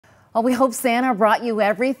Well, we hope Santa brought you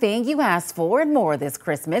everything you asked for and more this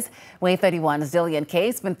Christmas. WAAY 31's Jillian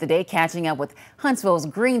Kay spent the day catching up with Huntsville's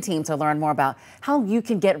Green Team to learn more about how you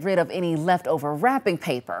can get rid of any leftover wrapping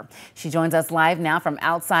paper. She joins us live now from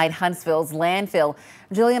outside Huntsville's landfill.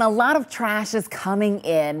 Jillian, a lot of trash is coming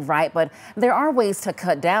in, right? But there are ways to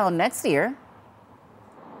cut down next year.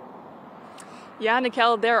 Yeah,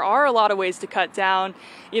 Nikel, there are a lot of ways to cut down.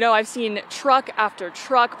 You know, I've seen truck after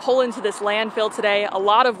truck pull into this landfill today, a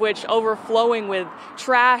lot of which overflowing with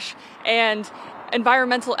trash. And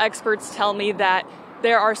environmental experts tell me that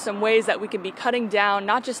there are some ways that we can be cutting down,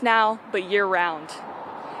 not just now, but year round.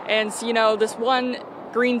 And, you know, this one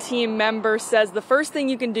Green Team member says the first thing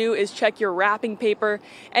you can do is check your wrapping paper.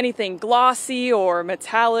 Anything glossy or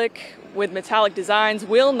metallic with metallic designs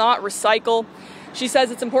will not recycle. She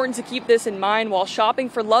says it's important to keep this in mind while shopping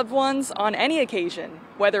for loved ones on any occasion,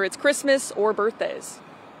 whether it's Christmas or birthdays.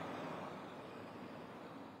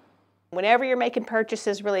 Whenever you're making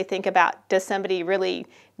purchases, really think about, does somebody really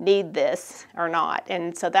need this or not?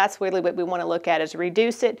 And so that's really what we want to look at, is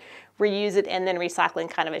reduce it, reuse it, and then recycling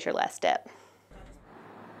kind of as your last step.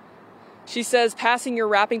 She says passing your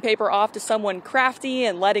wrapping paper off to someone crafty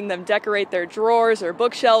and letting them decorate their drawers or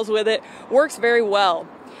bookshelves with it works very well.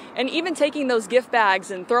 And even taking those gift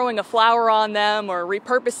bags and throwing a flower on them or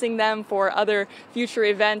repurposing them for other future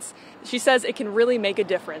events, she says it can really make a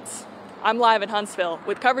difference. I'm live in Huntsville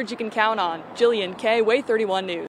with coverage you can count on. Jillian Kay, WAAY 31 News.